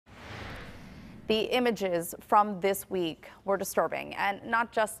The images from this week were disturbing, and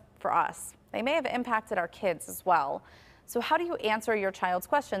not just for us. They may have impacted our kids as well. So how do you answer your child's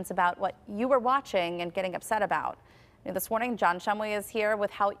questions about what you were watching and getting upset about? This morning, John Shumway is here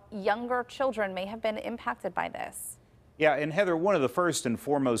with how younger children may have been impacted by this. Yeah, and Heather, one of the first and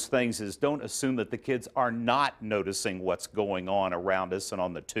foremost things is don't assume that the kids are not noticing what's going on around us and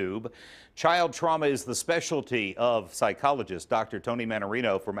on the tube. Child trauma is the specialty of psychologist Dr. Tony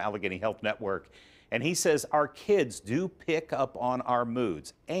Mannarino from Allegheny Health Network, and he says our kids do pick up on our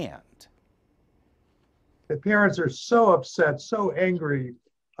moods. And the parents are so upset, so angry,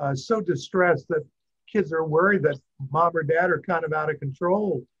 so distressed that kids are worried that mom or dad are kind of out of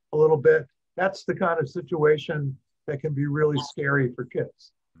control a little bit. That's the kind of situation that can be really scary for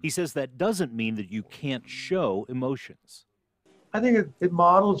kids. He says that doesn't mean that you can't show emotions. I think it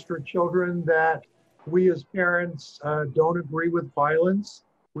models for children that we as parents don't agree with violence.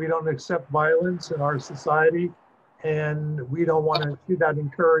 We don't accept violence in our society, and we don't want to see that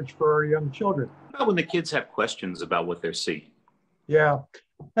encouraged for our young children. How about when the kids have questions about what they're seeing? Yeah,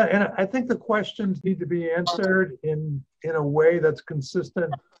 and I think the questions need to be answered in a way that's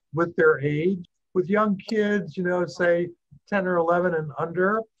consistent with their age. With young kids, say 10 or 11 and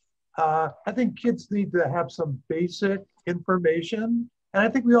under, I think kids need to have some basic information. And I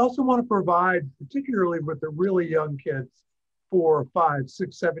think we also want to provide, particularly with the really young kids, 4, 5,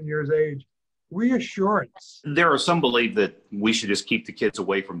 6, 7 years age, reassurance. There are some believe that we should just keep the kids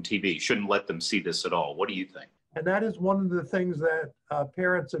away from TV, shouldn't let them see this at all. What do you think? And that is one of the things that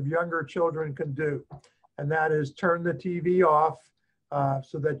parents of younger children can do. And that is turn the TV off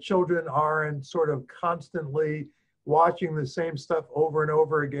so that children aren't sort of constantly watching the same stuff over and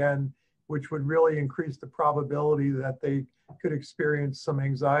over again, which would really increase the probability that they could experience some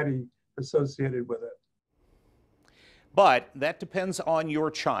anxiety associated with it. But that depends on your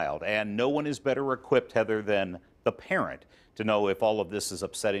child, and no one is better equipped, Heather, than the parent to know if all of this is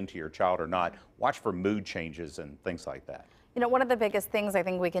upsetting to your child or not. Watch for mood changes and things like that. One of the biggest things I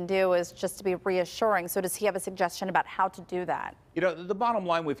think we can do is just to be reassuring. So does he have a suggestion about how to do that? The bottom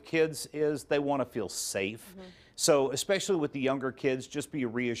line with kids is they want to feel safe. So especially with the younger kids, just be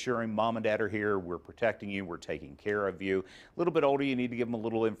reassuring. Mom and dad are here. We're protecting you. We're taking care of you. A little bit older, you need to give them a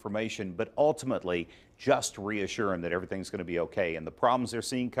little information, but ultimately just reassure them that everything's going to be okay. And the problems they're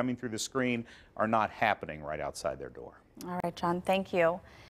seeing coming through the screen are not happening right outside their door. All right, John, thank you.